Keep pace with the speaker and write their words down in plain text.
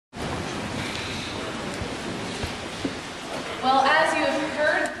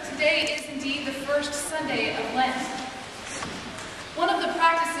first Sunday of Lent. One of the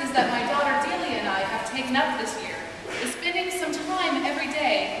practices that my daughter Delia and I have taken up this year is spending some time every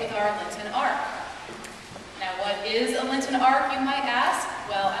day with our Lenten ark. Now, what is a Lenten ark, you might ask?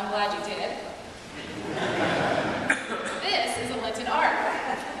 Well, I'm glad you did. This is a Lenten ark.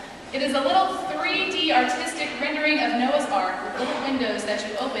 It is a little 3D artistic rendering of Noah's Ark with little windows that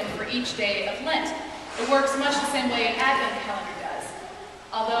you open for each day of Lent. It works much the same way an Advent calendar does.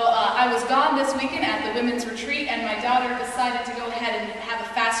 Although I was gone this weekend at the women's retreat and my daughter decided to go ahead and have a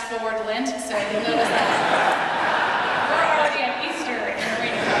fast-forward Lent, so you'll notice that we're already at Easter in the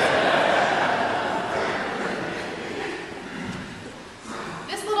rainy house.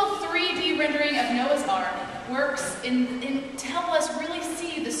 This little 3D rendering of Noah's Ark works to help us really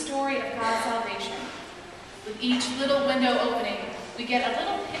see the story of God's salvation. With each little window opening, we get a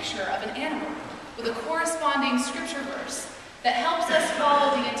little picture of an animal with a corresponding scripture verse that helps us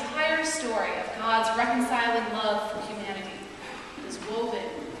follow the entire story of God's reconciling love for humanity that is woven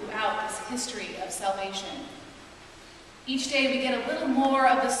throughout this history of salvation. Each day we get a little more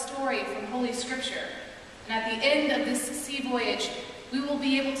of the story from Holy Scripture, and at the end of this sea voyage, we will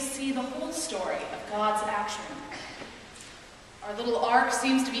be able to see the whole story of God's action. Our little ark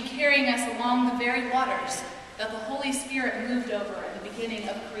seems to be carrying us along the very waters that the Holy Spirit moved over in the beginning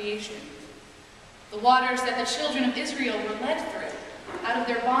of creation. The waters that the children of Israel were led through, out of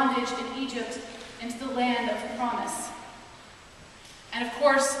their bondage in Egypt into the land of promise. And of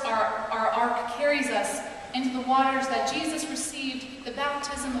course, our ark carries us into the waters that Jesus received the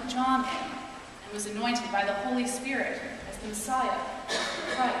baptism of John in, and was anointed by the Holy Spirit as the Messiah,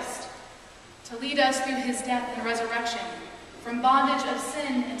 Christ, to lead us through his death and resurrection, from bondage of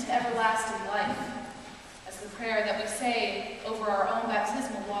sin into everlasting life, as the prayer that we say over our own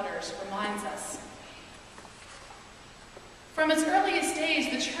baptismal waters reminds us. From its earliest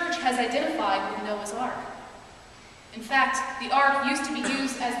days, the Church has identified with Noah's Ark. In fact, the ark used to be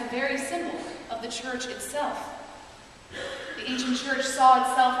used as the very symbol of the Church itself. The ancient Church saw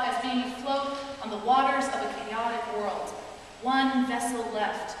itself as being afloat on the waters of a chaotic world, one vessel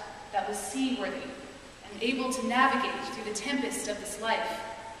left that was seaworthy and able to navigate through the tempest of this life,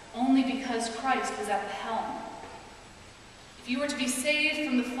 only because Christ was at the helm. If you were to be saved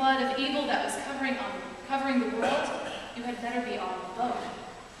from the flood of evil that was covering the world, you had better be on the boat.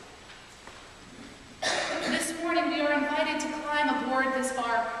 This morning we are invited to climb aboard this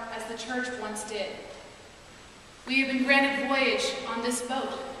ark as the Church once did. We have been granted voyage on this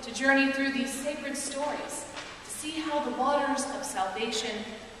boat to journey through these sacred stories, to see how the waters of salvation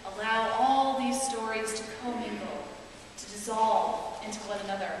allow all these stories to commingle, to dissolve into one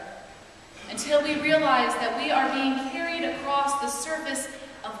another, until we realize that we are being carried across the surface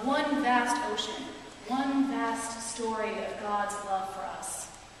of one vast ocean, one vast story of God's love for us.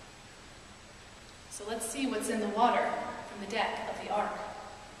 So let's see what's in the water from the deck of the ark.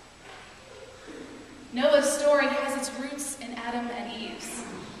 Noah's story has its roots in Adam and Eve's.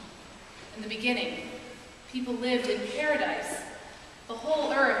 In the beginning, people lived in paradise. The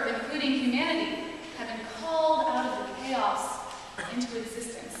whole earth, including humanity, had been called out of the chaos into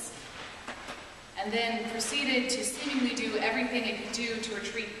existence, and then proceeded to seemingly do everything it could do to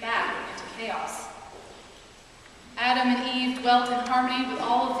retreat back into chaos. Adam and Eve dwelt in harmony with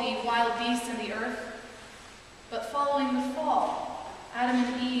all of the wild beasts in the earth, but following the fall, Adam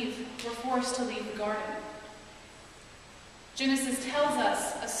and Eve were forced to leave the garden. Genesis tells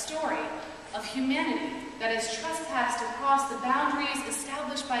us a story of humanity that has trespassed across the boundaries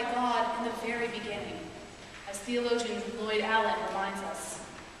established by God in the very beginning, as theologian Lloyd Allen reminds us.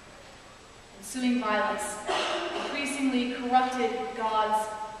 Ensuing violence increasingly corrupted God's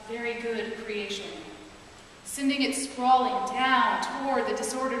very good creation, sending it sprawling down toward the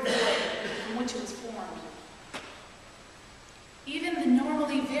disordered void from which it was formed. Even the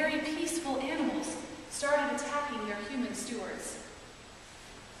normally very peaceful animals started attacking their human stewards.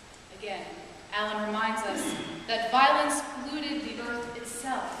 Again, Allen reminds us that violence polluted the earth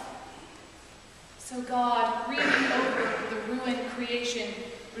itself. So God, grieving over the ruined creation,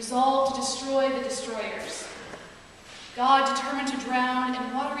 resolved to destroy the destroyers. God determined to drown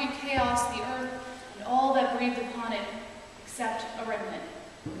in watery chaos the earth and all that breathed upon it, except a remnant,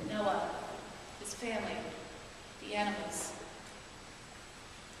 Noah, his family, the animals.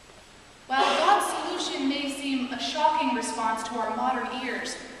 While God's solution may seem a shocking response to our modern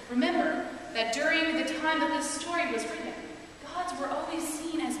ears, remember that during the time that this story was written, gods were always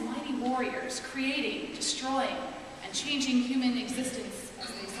seen as mighty warriors, creating, destroying, and changing human existence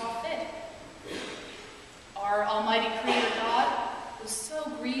as they saw fit. Our almighty creator God was so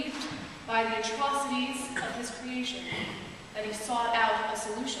grieved by the atrocities of his creation that he sought out a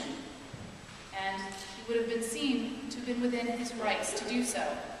solution. and he would have been seen to have been within his rights to do so.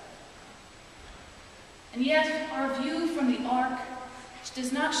 And yet, our view from the ark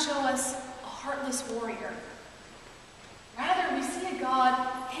does not show us a heartless warrior. Rather, we see a God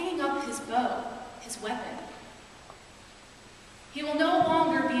hanging up his bow, his weapon. He will no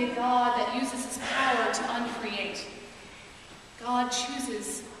longer be a God that uses his power to uncreate. God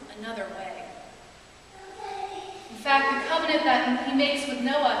chooses another way. In fact, the covenant that he makes with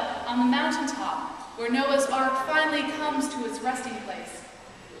Noah on the mountaintop, where Noah's ark finally comes to its resting place,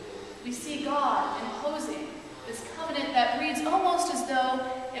 we see God imposing this covenant that reads almost as though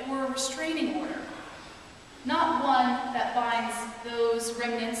it were a restraining order. Not one that binds those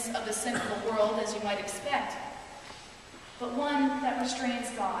remnants of the sinful world, as you might expect, but one that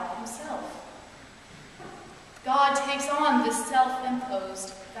restrains God himself. God takes on this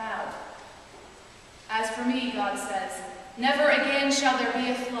self-imposed vow. As for me, God says, never again shall there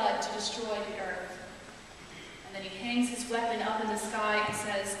be a flood to destroy the earth. And then he hangs his weapon up in the sky and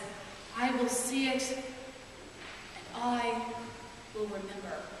says, I will see it, and I will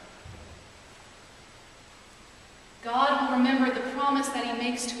remember. God will remember the promise that he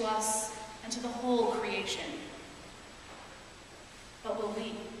makes to us and to the whole creation. But will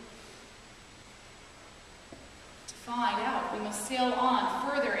we? To find out, we must sail on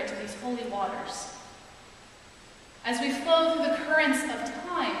further into these holy waters. As we flow through the currents of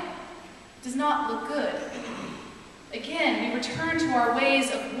time, it does not look good. Again, we return to our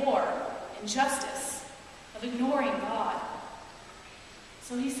ways of war, injustice, of ignoring God.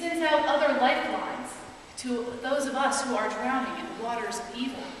 So he sends out other lifelines to those of us who are drowning in the waters of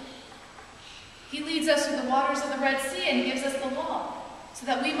evil. He leads us through the waters of the Red Sea and gives us the law, so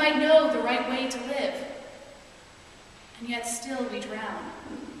that we might know the right way to live. And yet still we drown.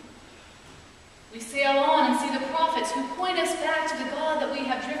 We sail on and see the prophets who point us back to the God that we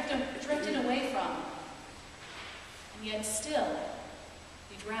have drifted away from. And yet still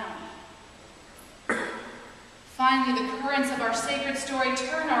we drown. Finally, the currents of our sacred story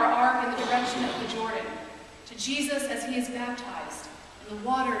turn our ark in the direction of the Jordan, to Jesus as he is baptized in the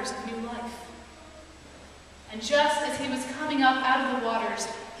waters of new life. And just as he was coming up out of the waters,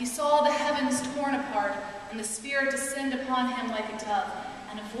 he saw the heavens torn apart and the Spirit descend upon him like a dove.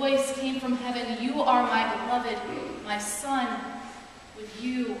 And a voice came from heaven, "You are my beloved, my Son. With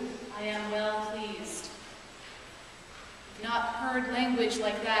you I am well pleased." We've not heard language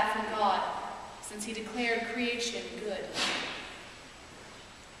like that from God since he declared creation good.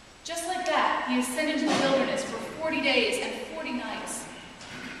 Just like that, he ascended to the wilderness for 40 days and 40 nights.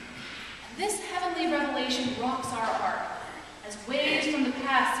 And this heavenly revelation rocks our heart as waves from the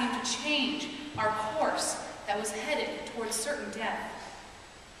past seem to change our course that was headed towards certain death.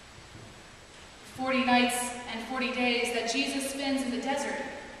 40 nights and 40 days that Jesus spends in the desert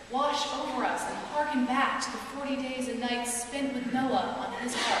wash over us and hearken back to the 40 days and nights spent with Noah on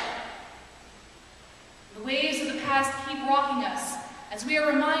his ark. The waves of the past keep rocking us as we are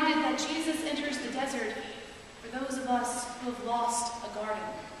reminded that Jesus enters the desert for those of us who have lost a garden.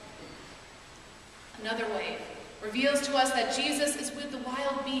 Another wave reveals to us that Jesus is with the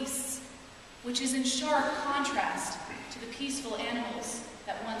wild beasts, which is in sharp contrast to the peaceful animals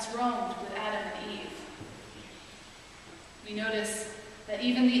that once roamed with Adam and Eve. We notice that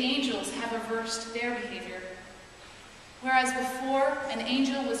even the angels have reversed their behavior. Whereas before, an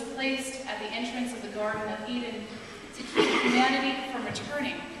angel was placed at the entrance of the Garden of Eden to keep humanity from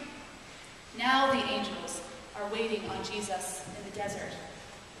returning, now the angels are waiting on Jesus in the desert.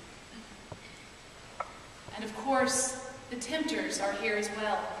 And of course, the tempters are here as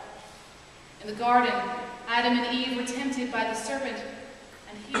well. In the garden, Adam and Eve were tempted by the serpent,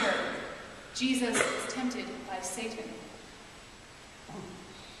 and here, Jesus is tempted by Satan.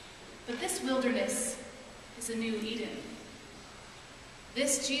 But this wilderness is a new Eden.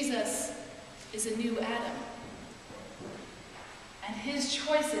 This Jesus is a new Adam. And his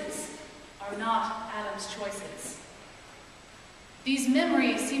choices are not Adam's choices. These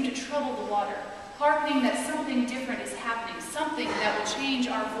memories seem to trouble the water, hearkening that something different is happening, something that will change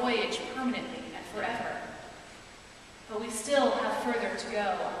our voyage permanently and forever. But we still have further to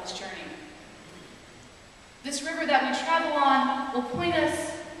go on this journey. This river that we travel on will point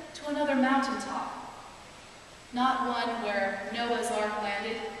us to another mountaintop. Not one where Noah's ark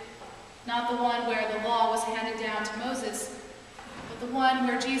landed, not the one where the law was handed down to Moses, but the one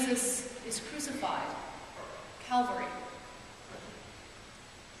where Jesus is crucified, Calvary.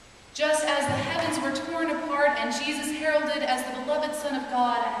 Just as the heavens were torn apart and Jesus heralded as the beloved Son of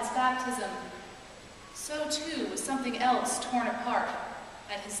God at his baptism, so too was something else torn apart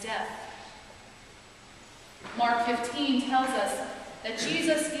at his death. Mark 15 tells us that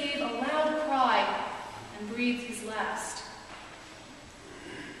Jesus gave a loud cry and breathed his last.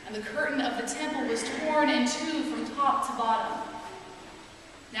 And the curtain of the temple was torn in two from top to bottom.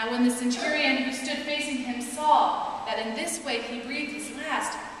 Now when the centurion who stood facing him saw that in this way he breathed his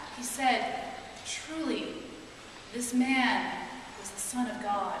last, he said, "Truly, this man was the Son of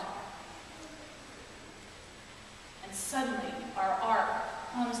God." And suddenly our ark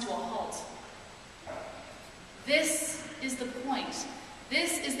comes to a halt. This is the point.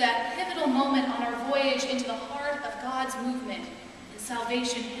 This is that pivotal moment on our voyage into the heart of God's movement in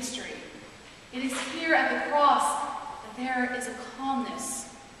salvation history. It is here at the cross that there is a calmness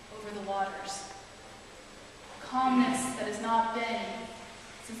over the waters. A calmness that has not been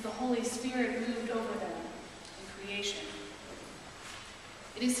since the Holy Spirit moved over them in creation.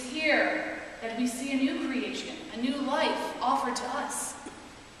 It is here that we see a new creation, a new life offered to us.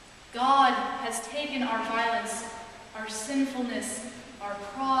 God has taken our violence, our sinfulness, our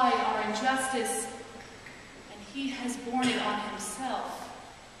pride, our injustice, and he has borne it on himself,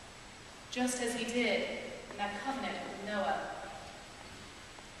 just as he did in that covenant with Noah.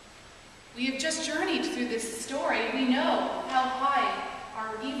 We have just journeyed through this story. We know how high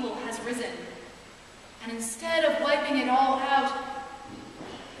our evil has risen. And instead of wiping it all out,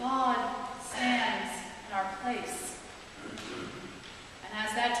 God stands in our place. And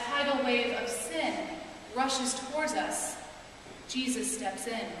as that tidal wave of sin rushes towards us, Jesus steps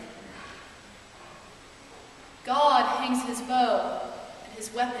in. God hangs his bow and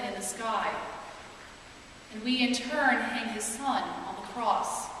his weapon in the sky, and we in turn hang his Son on the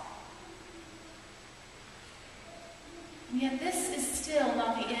cross. And yet this is still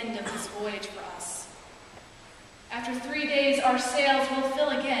not the end of this voyage for us. After 3 days, our sails will fill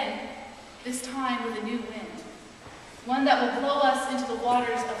again, this time with a new wind, one that will blow us into the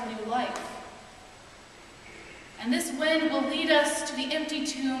waters of new life. And this wind will lead us to the empty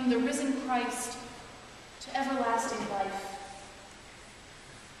tomb, the risen Christ, to everlasting life.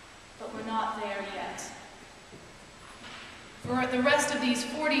 But we're not there yet. For the rest of these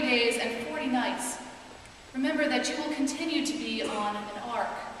 40 days and 40 nights, remember that you will continue to be on an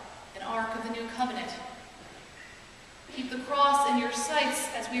ark of the new covenant. Keep the cross in your sights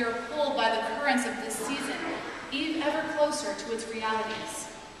as we are pulled by the currents of this season, even ever closer to its realities.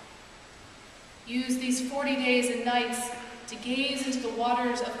 Use these 40 days and nights to gaze into the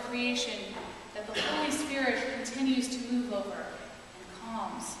waters of creation that the Holy Spirit continues to move over and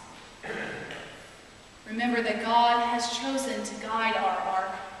calms. Remember that God has chosen to guide our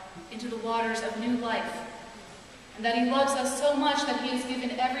ark into the waters of new life, and that he loves us so much that he has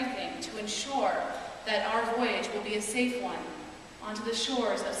given everything to ensure that our voyage will be a safe one onto the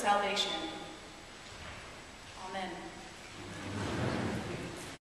shores of salvation.